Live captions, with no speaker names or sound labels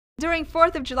During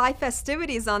 4th of July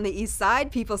festivities on the East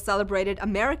Side, people celebrated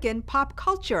American pop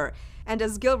culture. And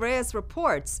as Gil Reyes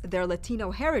reports, their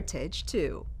Latino heritage,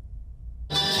 too.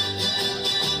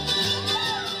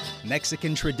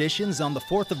 Mexican traditions on the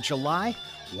 4th of July?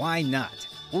 Why not?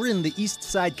 We're in the East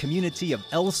Side community of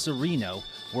El Sereno,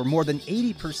 where more than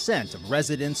 80% of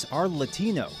residents are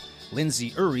Latino.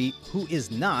 Lindsay Uri, who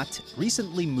is not,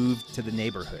 recently moved to the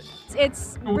neighborhood.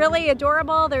 It's really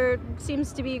adorable. There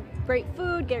seems to be great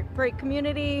food, great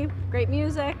community, great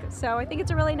music. So I think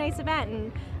it's a really nice event,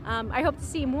 and I hope to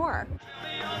see more.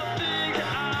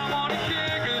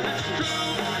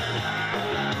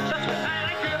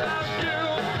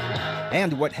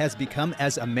 And what has become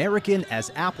as American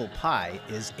as apple pie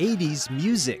is 80s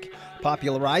music,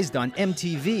 popularized on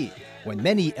MTV when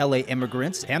many LA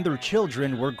immigrants and their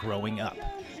children were growing up.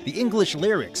 The English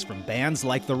lyrics from bands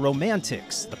like The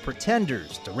Romantics, The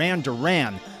Pretenders, Duran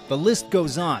Duran, the list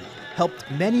goes on, helped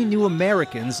many new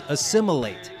Americans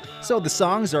assimilate. So the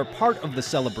songs are part of the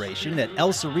celebration at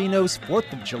El Sereno's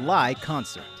 4th of July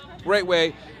concert. Great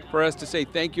way for us to say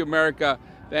thank you, America.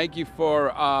 Thank you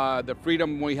for the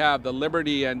freedom we have, the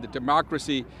liberty and the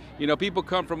democracy. You know, people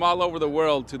come from all over the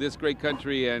world to this great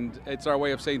country, and it's our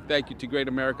way of saying thank you to great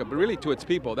America, but really to its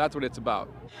people. That's what it's about.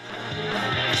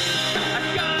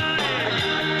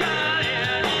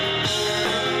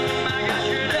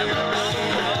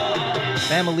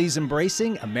 Families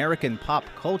embracing American pop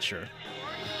culture,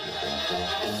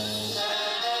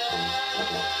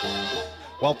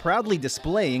 while proudly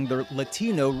displaying their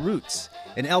Latino roots.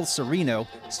 In El Sereno,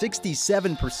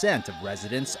 67% of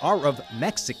residents are of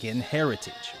Mexican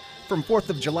heritage. From 4th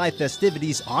of July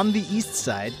festivities on the East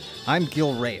Side, I'm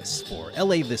Gil Reyes for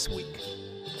LA This Week.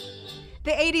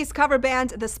 The 80s cover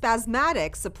band The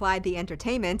Spasmatics supplied the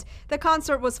entertainment. The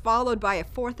concert was followed by a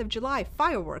 4th of July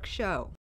fireworks show.